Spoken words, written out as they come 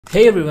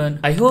Hey everyone,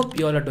 I hope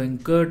you all are doing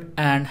good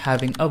and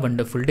having a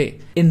wonderful day.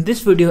 In this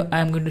video, I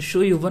am going to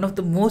show you one of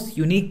the most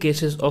unique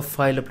cases of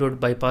file upload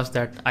bypass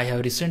that I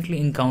have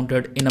recently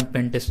encountered in a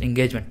Pentest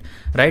engagement,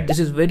 right? This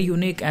is very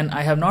unique and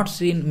I have not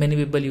seen many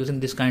people using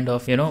this kind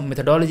of,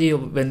 methodology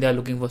when they are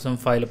looking for some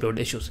file upload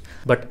issues.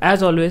 But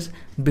as always,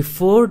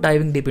 before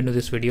diving deep into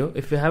this video,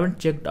 if you haven't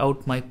checked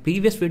out my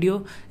previous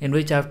video in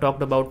which I have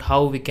talked about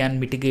how we can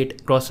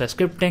mitigate cross-site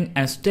scripting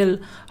and still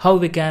how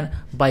we can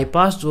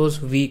bypass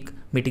those weak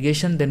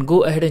mitigation, then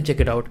go ahead and check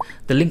it out.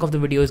 The link of the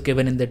video is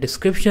given in the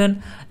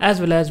description, as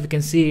well as we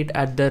can see it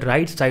at the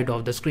right side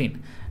of the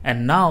screen.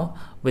 And now,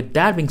 with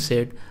that being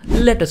said,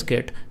 let us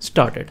get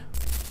started.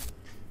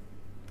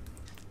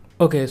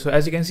 Okay, so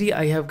as you can see,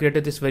 I have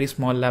created this very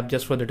small lab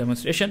just for the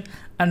demonstration,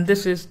 and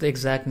this is the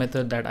exact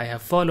method that I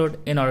have followed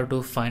in order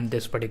to find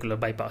this particular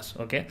bypass.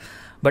 Okay,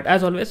 but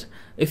as always,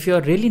 if you're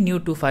really new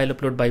to file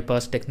upload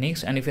bypass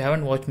techniques, and if you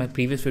haven't watched my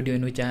previous video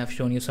in which I have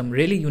shown you some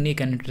really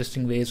unique and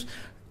interesting ways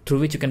through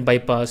which you can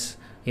bypass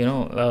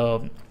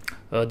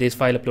this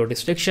file upload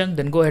restriction,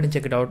 then go ahead and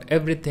check it out.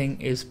 Everything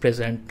is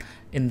present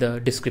in the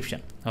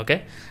description.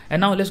 Okay,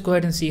 and now let's go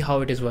ahead and see how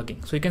it is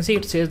working. So you can see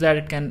it says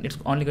that it's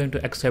only going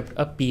to accept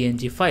a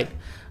PNG file,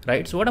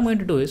 right? So what I'm going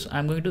to do is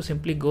I'm going to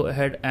simply go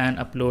ahead and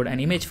upload an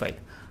image file.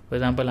 For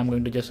example, I'm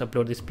going to just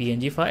upload this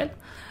PNG file,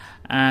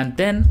 and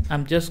then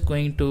I'm just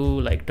going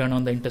to turn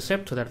on the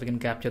intercept so that we can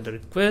capture the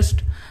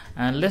request.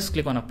 And let's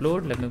click on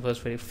upload. Let me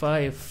first verify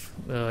if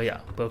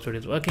Burp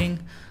is working.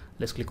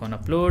 Let's click on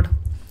upload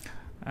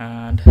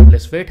and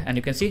let's wait, and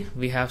you can see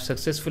we have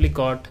successfully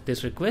got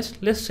this request.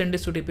 Let's send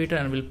this to repeater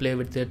and we'll play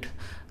with it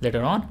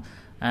later on,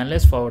 and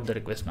let's forward the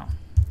request now.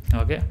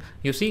 Okay,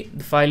 you see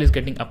the file is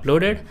getting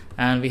uploaded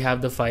and we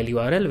have the file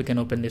URL. We can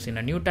open this in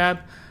a new tab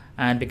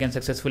and we can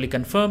successfully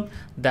confirm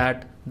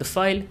that the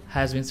file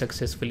has been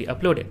successfully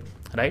uploaded.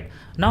 Right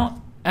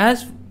now,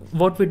 as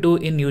what we do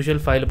in usual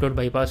file upload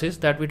bypass is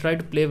that we try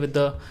to play with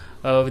the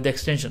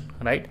extension,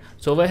 right?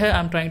 So over here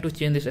I'm trying to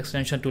change this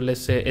extension to,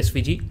 let's say,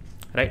 SVG,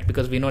 right?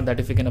 Because we know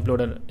that if we can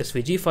upload an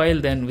SVG file,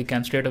 then we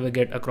can straight away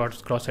get a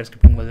cross-site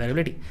scripting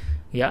vulnerability.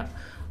 Yeah,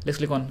 let's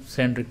click on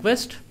send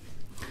request,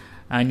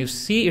 and you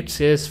see it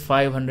says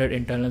 500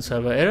 internal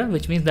server error,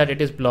 which means that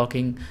it is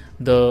blocking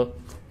the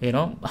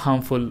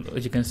harmful,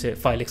 you can say,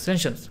 file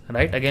extensions,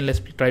 right? Again,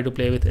 let's try to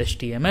play with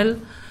HTML.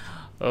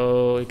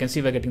 You can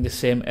see we're getting the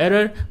same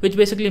error, which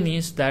basically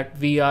means that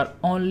we are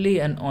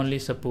only and only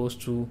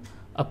supposed to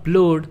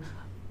upload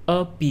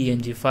a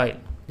PNG file.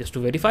 Just to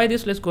verify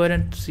this, let's go ahead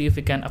and see if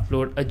we can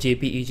upload a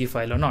JPEG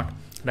file or not,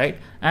 right?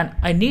 And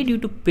I need you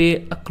to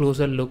pay a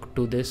closer look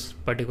to this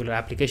particular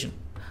application.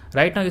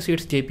 Right now you see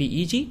it's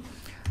JPEG.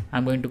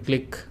 I'm going to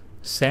click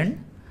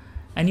send,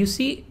 and you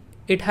see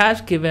it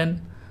has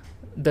given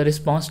the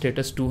response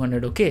status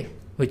 200 OK,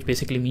 which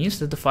basically means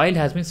that the file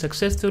has been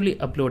successfully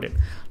uploaded.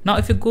 Now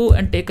if you go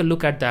and take a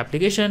look at the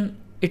application,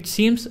 it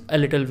seems a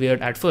little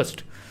weird at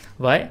first.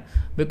 Why?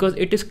 Because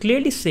it is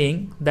clearly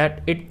saying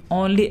that it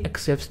only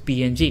accepts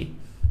PNG.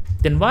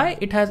 Then why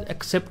it has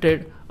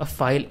accepted a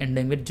file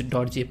ending with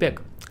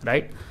 .jpeg,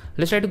 right?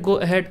 Let's try to go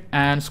ahead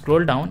and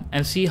scroll down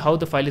and see how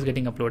the file is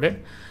getting uploaded.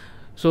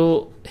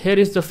 So here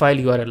is the file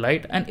URL,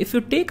 right? And if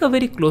you take a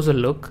very closer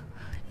look,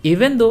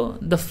 even though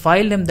the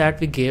file name that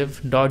we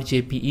gave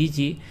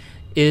 .jpeg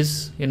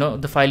is,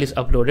 the file is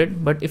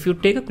uploaded, but if you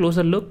take a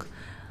closer look,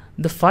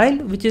 the file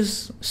which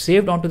is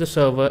saved onto the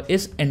server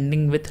is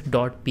ending with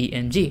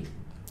 .png.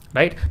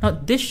 Right now,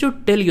 this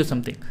should tell you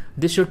something.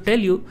 This should tell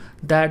you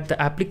that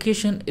the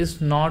application is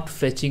not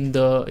fetching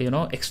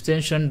the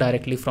extension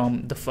directly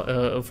from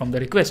the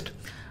request,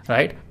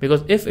 right?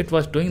 Because if it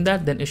was doing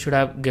that, then it should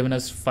have given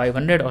us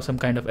 500 or some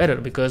kind of error,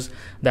 because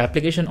the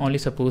application only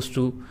supposed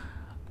to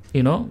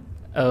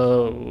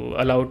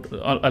allow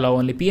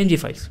only PNG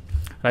files,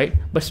 right?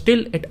 But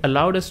still it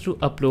allowed us to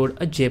upload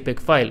a JPEG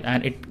file,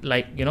 and it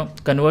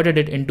converted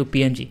it into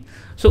PNG.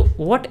 So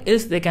what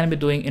else they can be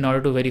doing in order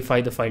to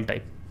verify the file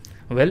type?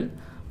 Well,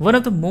 one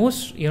of the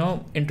most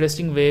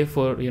interesting way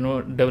for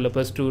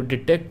developers to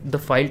detect the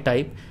file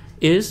type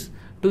is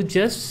to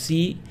just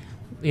see,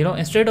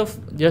 instead of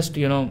just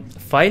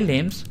file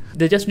names,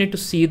 they just need to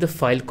see the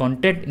file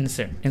content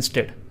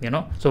instead.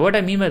 So what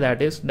I mean by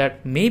that is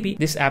that maybe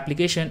this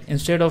application,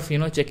 instead of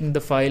checking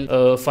the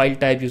file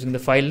type using the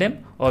file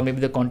name or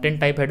maybe the content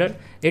type header,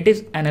 it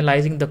is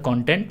analyzing the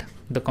content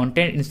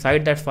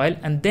inside that file,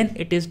 and then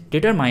it is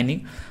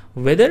determining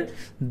whether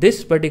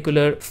this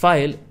particular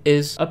file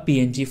is a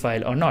PNG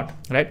file or not,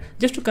 right?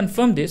 Just to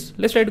confirm this,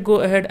 let's try to go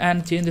ahead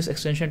and change this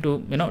extension to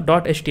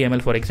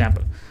 .html, for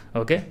example.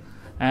 Okay,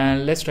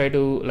 and let's try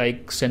to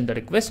send the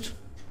request.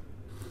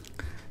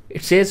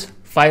 It says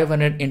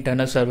 500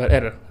 internal server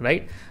error.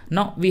 Right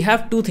now we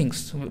have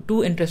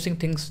two interesting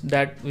things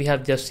that we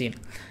have just seen.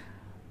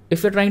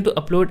 If we're trying to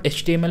upload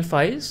HTML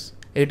files,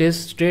 it is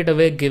straight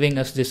away giving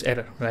us this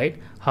error, right?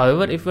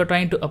 However, if we're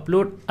trying to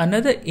upload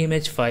another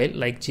image file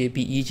like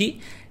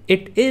JPEG,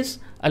 it is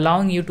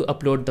allowing you to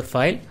upload the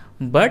file,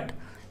 but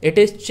it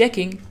is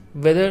checking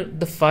whether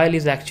the file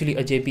is actually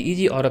a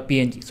JPEG or a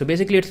PNG. So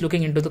basically it's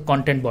looking into the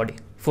content body.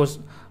 For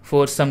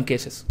for some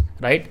cases,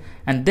 right?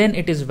 And then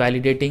it is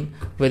validating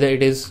whether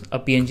it is a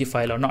PNG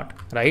file or not,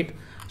 right?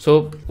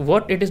 So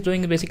what it is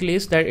doing basically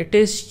is that it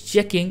is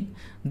checking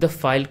the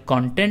file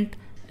content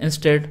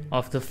instead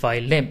of the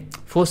file name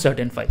for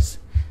certain files,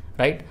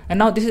 right? And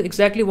now this is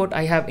exactly what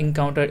I have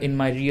encountered in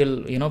my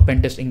real,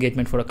 Pentest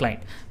engagement for a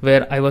client,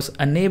 where I was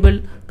unable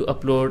to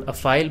upload a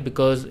file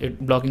because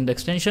it blocking the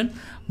extension.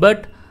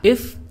 But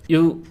if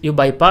you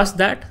bypass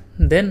that,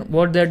 then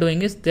what they're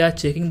doing is they are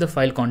checking the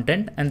file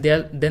content, and they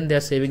are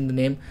saving the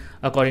name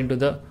according to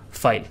the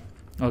file.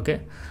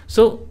 Okay,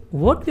 so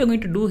what we are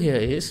going to do here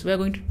is we are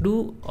going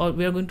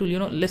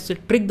to let's say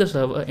trick the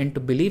server into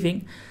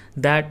believing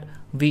that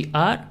we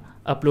are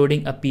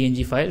uploading a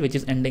PNG file which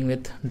is ending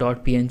with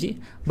 .png,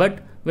 but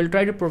we'll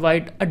try to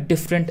provide a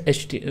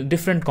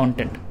different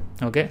content.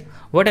 Okay,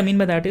 what I mean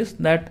by that is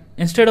that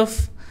instead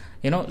of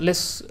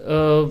let's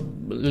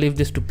leave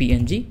this to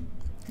PNG.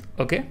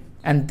 Okay,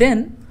 and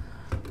then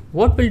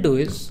what we'll do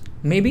is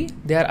maybe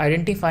they are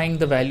identifying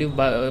the value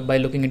by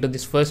looking into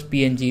this first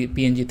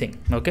PNG thing.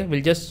 Okay,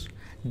 we'll just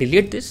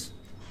delete this,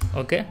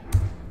 okay,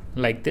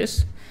 like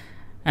this,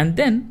 and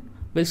then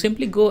we'll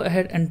simply go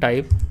ahead and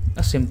type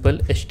a simple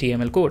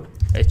HTML code,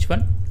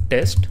 h1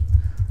 test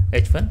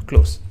h1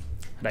 close.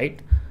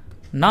 Right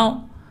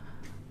now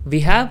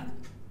we are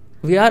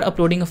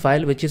uploading a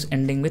file which is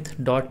ending with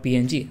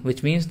 .png,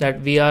 which means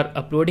that we are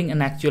uploading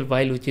an actual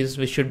file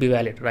which should be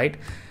valid, right?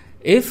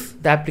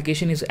 If the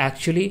application is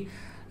actually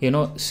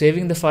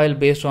saving the file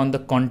based on the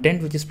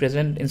content which is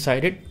present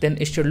inside it, then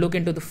it should look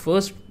into the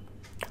first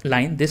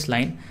line, this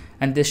line,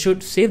 and they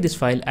should save this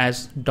file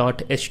as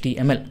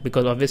 .html,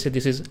 because obviously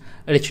this is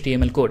an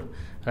HTML code,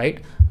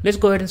 right? Let's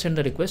go ahead and send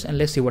the request and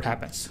let's see what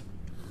happens.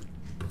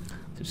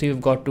 So see, we've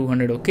got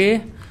 200.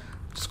 Okay,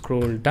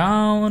 scroll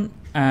down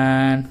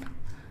and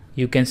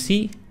you can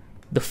see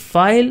the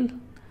file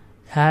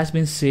has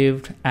been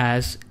saved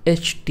as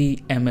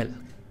HTML,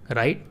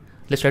 right?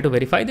 Let's try to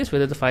verify this,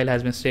 whether the file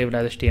has been saved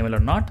as HTML or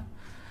not.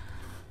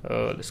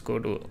 Let's go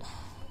to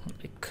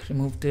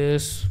remove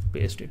this,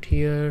 paste it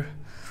here.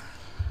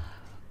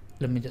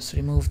 Let me just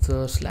remove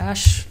the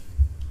slash.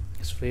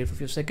 Just wait for a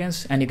few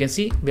seconds, and you can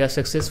see we are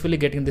successfully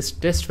getting this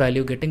test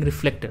value getting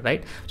reflected,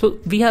 right? So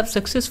we have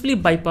successfully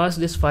bypassed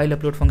this file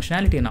upload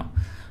functionality now.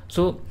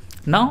 So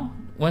now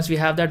once we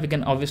have that, we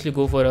can obviously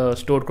go for a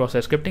stored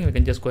cross-site scripting. We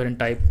can just go ahead and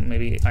type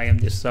maybe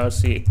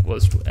imjsrc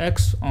equals to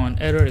x on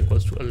error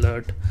equals to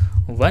alert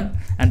 1,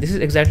 and this is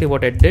exactly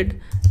what I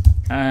did,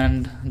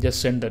 and just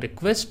send the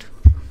request.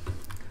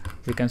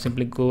 We can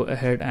simply go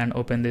ahead and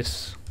open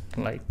this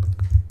like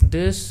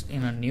this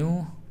in a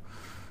new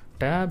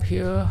tab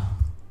here,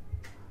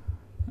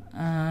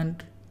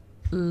 and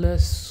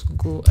let's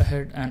go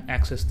ahead and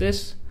access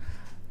this,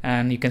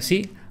 and you can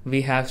see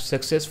we have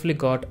successfully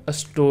got a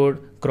stored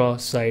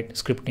cross-site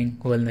scripting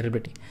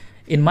vulnerability.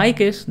 In my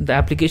case, the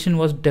application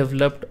was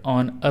developed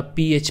on a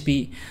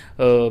PHP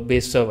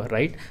based server,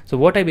 right? So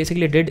what I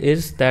basically did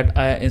is that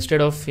I, instead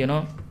of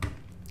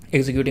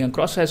executing a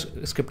cross-site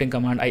scripting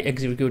command, I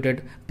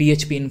executed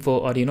PHP info,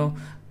 or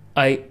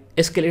I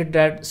escalated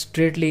that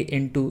straightly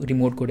into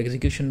remote code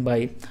execution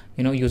by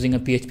using a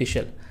PHP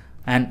shell.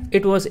 And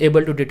it was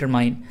able to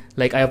determine,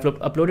 like, I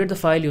uploaded the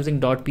file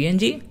using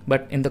 .png,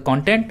 but in the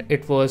content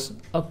it was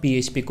a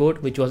PHP code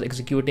which was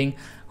executing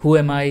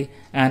whoami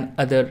and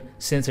other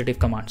sensitive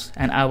commands,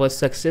 and I was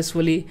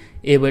successfully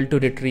able to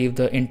retrieve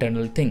the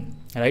internal thing,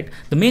 right?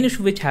 The main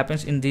issue which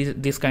happens in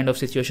this kind of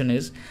situation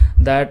is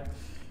that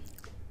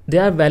they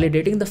are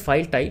validating the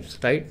file types,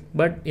 right?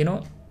 But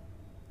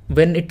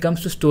when it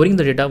comes to storing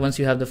the data, once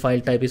you have the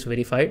file type is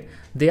verified,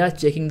 they are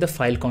checking the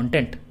file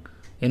content.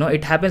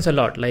 It happens a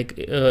lot. Like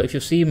if you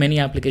see many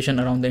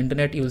applications around the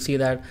internet, you will see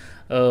that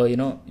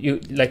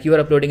you are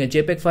uploading a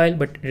JPEG file,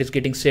 but it is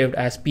getting saved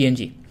as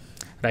PNG,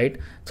 right?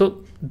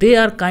 So they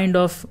are kind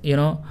of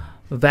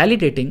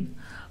validating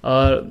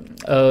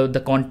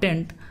the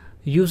content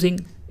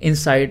using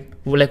inside,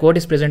 like, what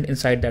is present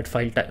inside that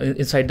file,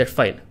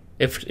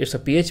 If it's a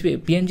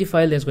PNG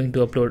file, then it's going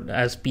to upload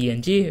as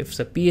PNG. If it's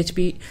a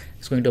PHP,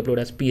 it's going to upload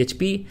as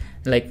PHP.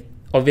 Like,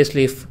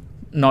 obviously, if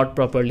not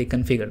properly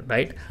configured,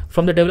 right?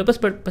 From the developer's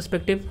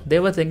perspective, they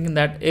were thinking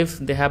that if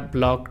they have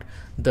blocked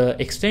the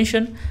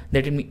extension,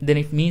 then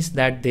it means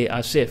that they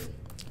are safe,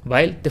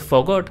 while they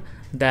forgot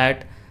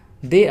that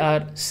they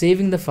are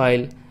saving the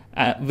file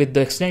with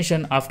the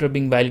extension after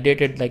being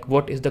validated, like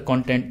what is the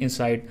content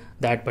inside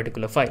that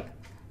particular file.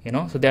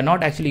 So they are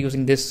not actually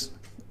using this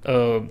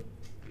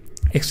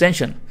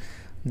extension.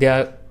 They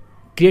are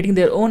creating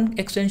their own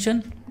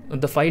extension,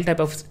 the file type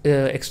of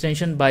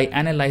extension, by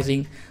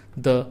analyzing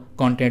the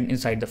content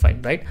inside the file,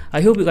 right? I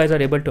hope you guys are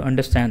able to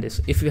understand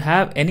this. If you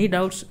have any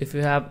doubts, if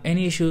you have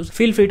any issues,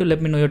 feel free to let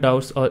me know your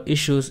doubts or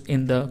issues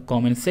in the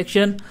comment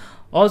section.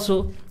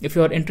 Also, if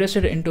you are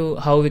interested into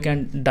how we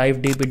can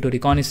dive deep into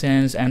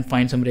reconnaissance and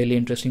find some really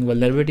interesting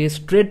vulnerabilities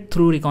straight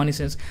through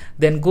reconnaissance,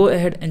 then go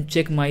ahead and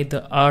check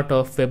the Art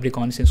of Web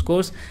Reconnaissance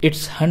course.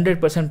 It's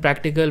 100%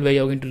 practical, where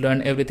you're going to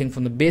learn everything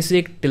from the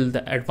basic till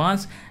the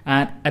advanced,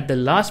 and at the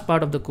last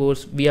part of the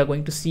course we are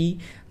going to see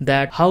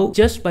that how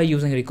just by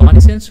using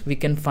reconnaissance we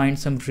can find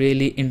some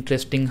really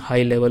interesting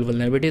high level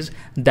vulnerabilities,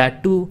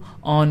 that too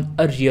on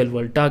a real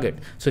world target.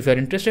 So if you're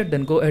interested,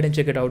 then go ahead and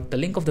check it out. The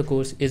link of the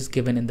course is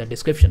given in the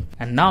description.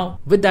 And now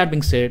with that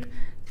being said,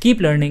 keep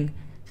learning,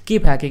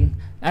 keep hacking,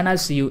 and I'll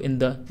see you in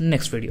the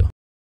next video.